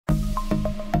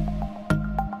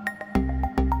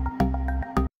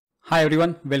Hi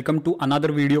everyone, welcome to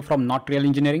another video from Not Real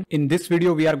Engineering. In this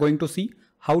video, we are going to see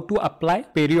how to apply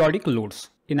periodic loads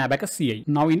in Abaqus CAE.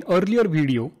 Now in earlier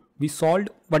video, we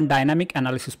solved one dynamic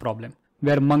analysis problem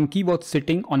where monkey was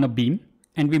sitting on a beam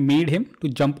and we made him to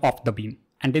jump off the beam.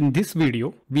 And in this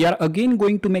video, we are again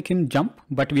going to make him jump,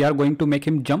 but we are going to make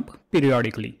him jump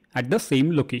periodically at the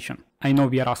same location. I know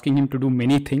we are asking him to do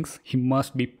many things, he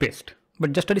must be pissed.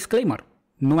 But just a disclaimer,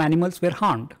 no animals were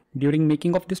harmed during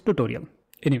making of this tutorial.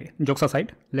 Anyway, jokes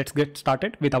aside, let's get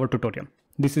started with our tutorial.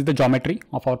 This is the geometry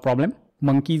of our problem.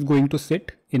 Monkey is going to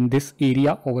sit in this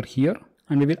area over here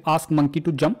and we will ask monkey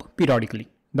to jump periodically.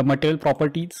 The material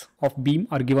properties of beam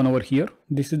are given over here.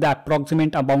 This is the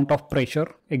approximate amount of pressure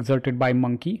exerted by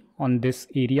monkey on this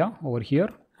area over here.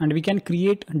 And we can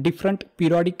create different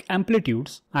periodic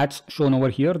amplitudes as shown over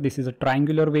here. This is a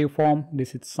triangular waveform,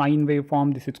 this is sine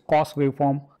waveform, this is cos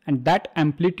waveform. And that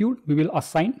amplitude we will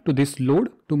assign to this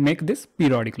load to make this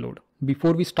periodic load.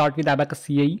 Before we start with Abaqus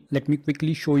CAE, let me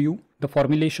quickly show you the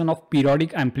formulation of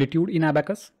periodic amplitude in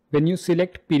Abaqus. When you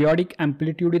select periodic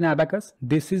amplitude in Abaqus,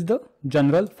 this is the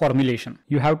general formulation.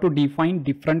 You have to define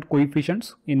different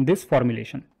coefficients in this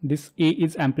formulation. This A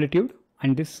is amplitude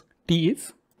and this T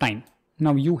is time.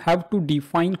 Now you have to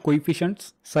define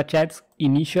coefficients such as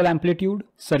initial amplitude,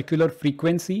 circular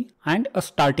frequency and a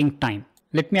starting time.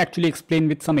 Let me actually explain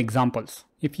with some examples.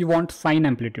 If you want sine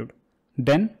amplitude,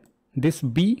 then this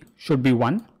B should be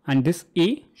 1 and this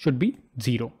A should be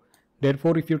 0.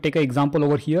 Therefore, if you take an example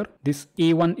over here, this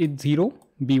A1 is 0,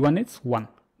 B1 is 1.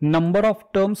 Number of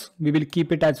terms, we will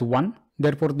keep it as 1.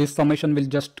 Therefore, this summation will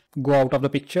just go out of the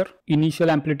picture. Initial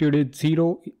amplitude is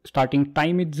 0, starting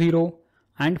time is 0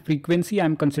 and frequency I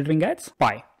am considering as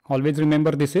pi. Always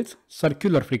remember this is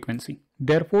circular frequency.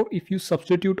 Therefore, if you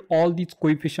substitute all these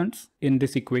coefficients in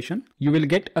this equation, you will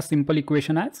get a simple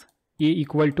equation as A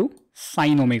equal to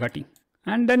sine omega t.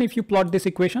 And then if you plot this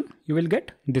equation, you will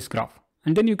get this graph.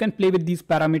 And then you can play with these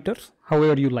parameters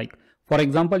however you like. For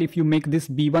example, if you make this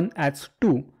B1 as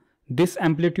 2, this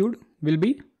amplitude will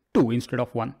be 2 instead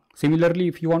of 1. Similarly,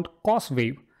 if you want cos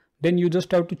wave, then you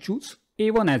just have to choose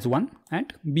A1 as 1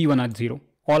 and B1 as 0.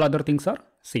 All other things are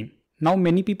same. Now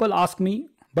many people ask me,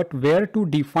 but where to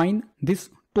define this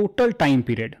total time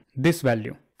period, this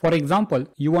value? For example,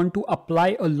 you want to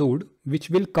apply a load which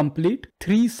will complete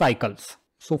 3 cycles.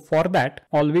 So for that,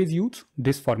 always use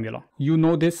this formula. You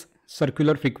know this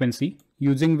circular frequency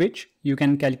using which you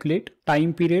can calculate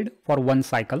time period for one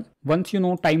cycle. Once you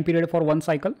know time period for one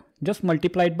cycle, just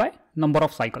multiply it by number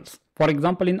of cycles. For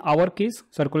example, in our case,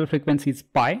 circular frequency is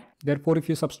pi. Therefore, if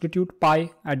you substitute pi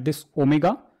at this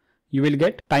omega, you will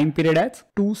get time period as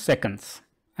 2 seconds.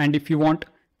 And if you want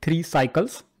 3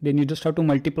 cycles, then you just have to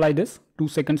multiply this 2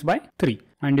 seconds by 3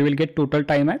 and you will get total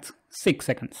time as 6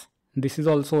 seconds. This is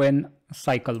also an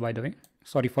cycle, by the way.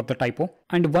 Sorry for the typo.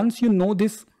 And once you know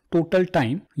this total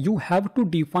time, you have to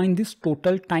define this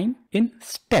total time in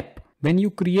step. When you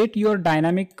create your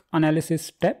dynamic analysis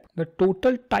step, the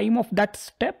total time of that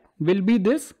step will be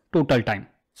this total time.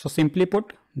 So simply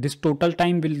put, this total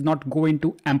time will not go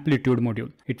into amplitude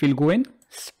module. It will go in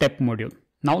step module.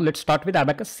 Now let's start with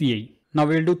Abaqus CAE. Now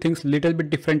we will do things little bit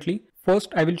differently.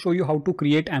 First, I will show you how to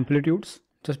create amplitudes.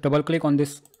 Just double click on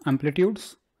this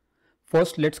amplitudes.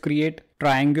 First, let's create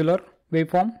triangular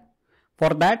waveform. For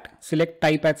that, select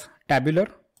type as tabular,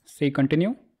 say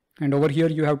continue. And over here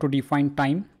you have to define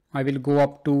time. I will go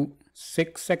up to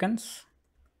 6 seconds.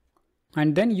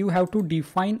 And then you have to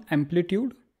define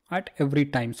amplitude at every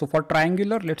time. So for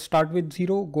triangular, let's start with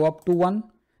 0, go up to 1,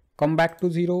 come back to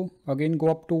 0, again go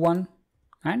up to 1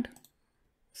 and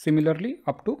similarly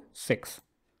up to 6.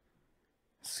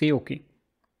 Say OK.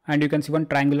 And you can see one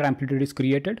triangular amplitude is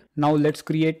created. Now let's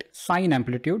create sine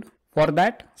amplitude. For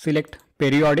that, select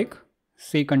periodic,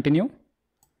 say continue.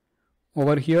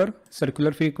 Over here,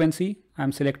 circular frequency, I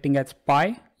am selecting as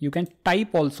pi. You can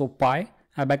type also pi.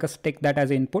 Abaqus take that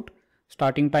as input.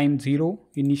 Starting time 0,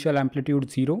 initial amplitude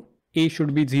 0. A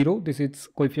should be 0, this is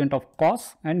coefficient of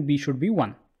cos, and B should be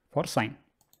 1 for sine.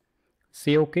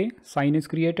 Say OK, sine is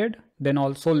created. Then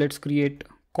also let's create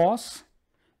cos.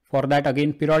 For that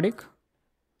again periodic.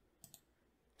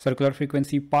 Circular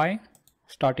frequency pi.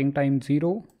 Starting time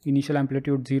 0, initial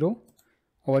amplitude 0.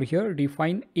 Over here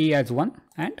define A as 1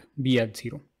 and B as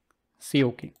 0. Say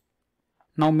OK.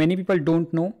 Now many people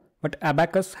don't know, but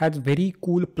Abaqus has very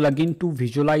cool plugin to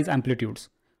visualize amplitudes.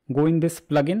 Go in this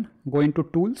plugin, go into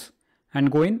tools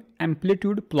and go in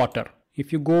amplitude plotter.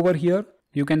 If you go over here,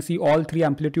 you can see all 3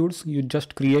 amplitudes you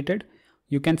just created.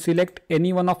 You can select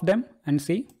any one of them and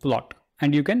say plot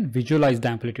and you can visualize the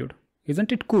amplitude.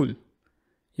 Isn't it cool?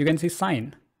 You can see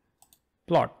sine,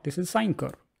 plot. This is sine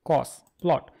curve, cos,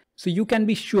 plot. So you can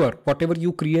be sure whatever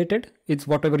you created is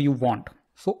whatever you want.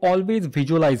 So always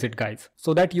visualize it, guys,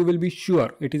 so that you will be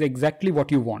sure it is exactly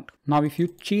what you want. Now if you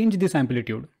change this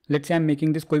amplitude, let's say I'm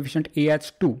making this coefficient A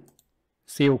as 2,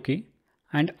 say OK.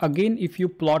 And again, if you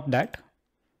plot that,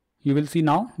 you will see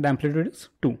now the amplitude is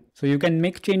 2. So you can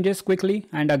make changes quickly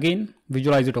and again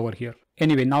visualize it over here.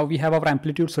 Anyway, now we have our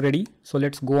amplitudes ready. So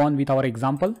let's go on with our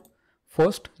example.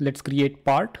 First, let's create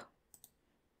part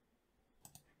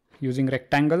using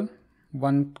rectangle.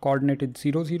 One coordinate is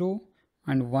 0, 0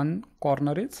 and one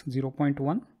corner is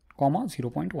 0.1,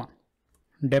 0.1.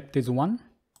 Depth is 1.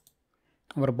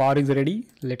 Our bar is ready.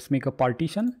 Let's make a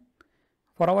partition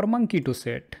for our monkey to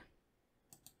sit.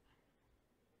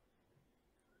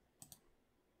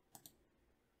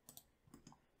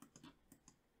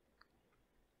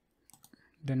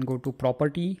 Then go to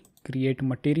property, create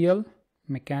material,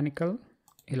 mechanical,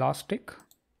 elastic.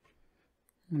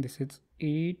 This is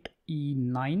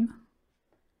 8E9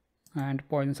 and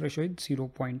Poisson's ratio is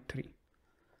 0.3.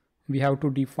 We have to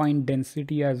define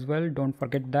density as well. Don't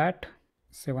forget that.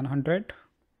 700.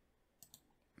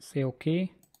 Say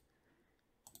OK.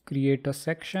 Create a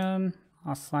section,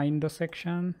 assign the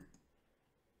section.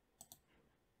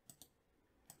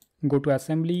 Go to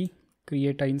assembly,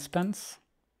 create an instance.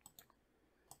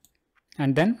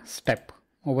 And then step.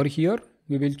 Over here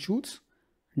we will choose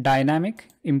dynamic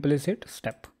implicit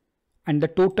step. And the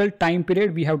total time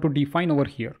period we have to define over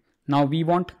here. Now we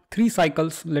want 3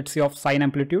 cycles, let's say, of sine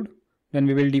amplitude. Then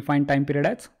we will define time period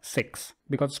as 6,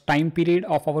 because time period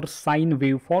of our sine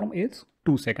waveform is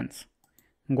 2 seconds.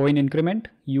 Go in increment,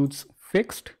 use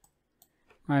fixed.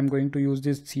 I am going to use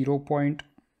this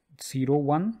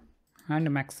 0.01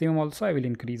 and maximum also I will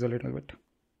increase a little bit.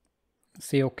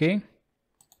 Say OK.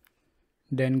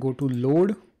 Then go to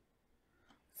load.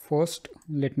 First,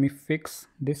 let me fix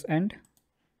this end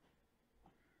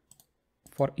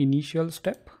for initial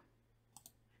step.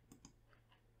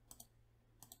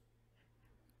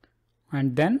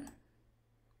 And then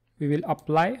we will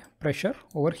apply pressure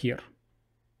over here.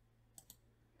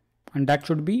 And that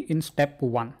should be in step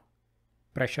 1,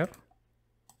 pressure,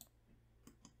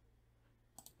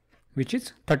 which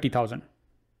is 30,000.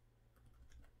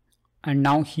 And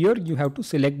now here you have to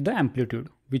select the amplitude,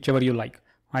 whichever you like.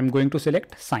 I'm going to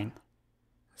select sine.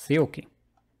 Say OK.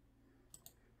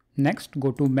 Next,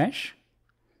 go to mesh.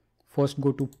 First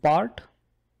go to part,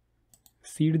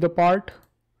 seed the part.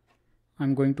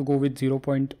 I'm going to go with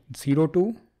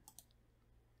 0.02.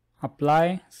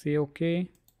 Apply, say OK.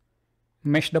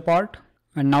 Mesh the part.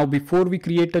 And now before we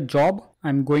create a job,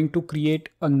 I'm going to create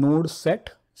a node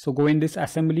set. So go in this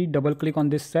assembly, double click on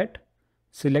this set,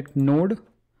 select node.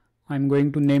 I'm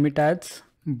going to name it as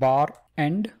bar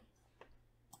end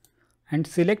and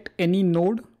select any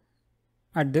node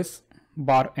at this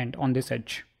bar end on this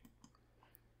edge.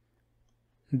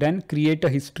 Then create a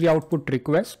history output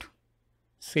request,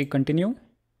 say continue,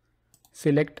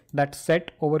 select that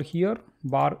set over here,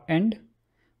 bar end,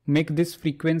 make this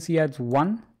frequency as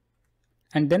 1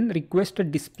 and then request a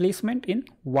displacement in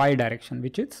y direction,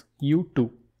 which is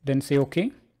u2. Then say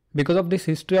OK. Because of this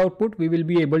history output, we will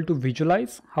be able to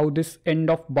visualize how this end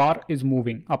of bar is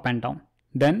moving up and down.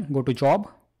 Then go to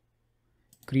job,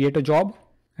 create a job.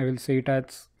 I will say it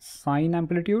as sine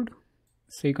amplitude,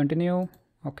 say continue,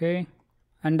 OK.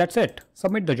 And that's it,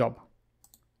 submit the job.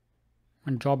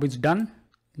 And job is done.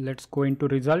 Let's go into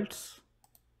results.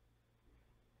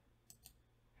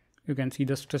 You can see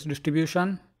the stress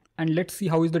distribution and let's see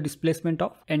how is the displacement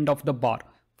of end of the bar.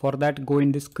 For that, go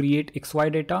in this create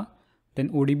XY data.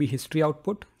 Then ODB history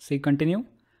output, say continue,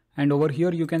 and over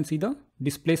here you can see the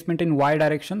displacement in y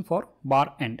direction for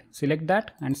bar end. Select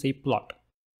that and say plot.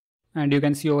 And you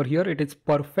can see over here it is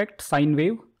perfect sine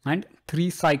wave and 3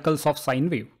 cycles of sine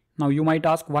wave. Now you might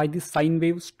ask why this sine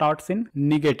wave starts in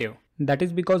negative. That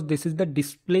is because this is the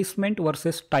displacement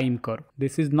versus time curve.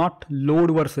 This is not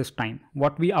load versus time.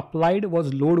 What we applied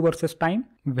was load versus time.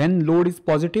 When load is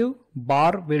positive,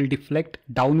 bar will deflect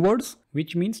downwards,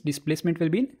 which means displacement will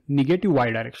be in negative y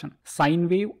direction. Sine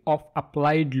wave of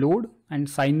applied load and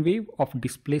sine wave of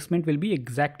displacement will be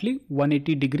exactly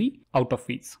 180 degree out of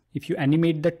phase. If you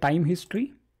animate the time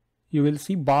history, you will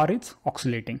see bar is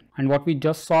oscillating. And what we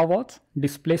just saw was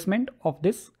displacement of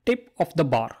this tip of the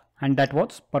bar. And that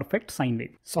was perfect sine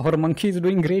wave. So our monkey is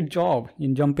doing great job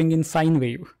in jumping in sine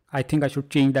wave. I think I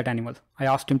should change that animal. I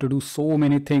asked him to do so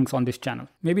many things on this channel.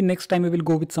 Maybe next time we will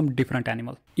go with some different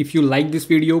animal. If you like this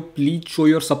video, please show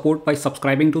your support by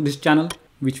subscribing to this channel,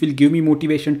 which will give me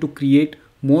motivation to create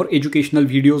more educational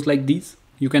videos like these.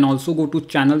 You can also go to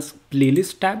channel's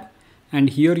playlist tab and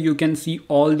here you can see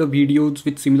all the videos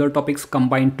with similar topics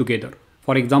combined together.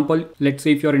 For example, let's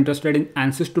say if you're interested in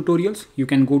ANSYS tutorials, you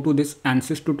can go to this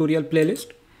ANSYS tutorial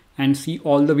playlist and see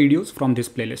all the videos from this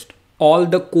playlist. All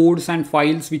the codes and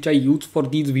files which I use for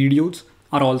these videos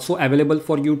are also available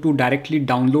for you to directly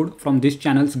download from this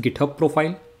channel's GitHub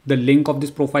profile. The link of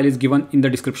this profile is given in the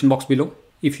description box below.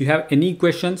 If you have any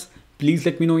questions, please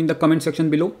let me know in the comment section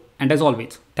below. And as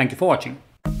always, thank you for watching.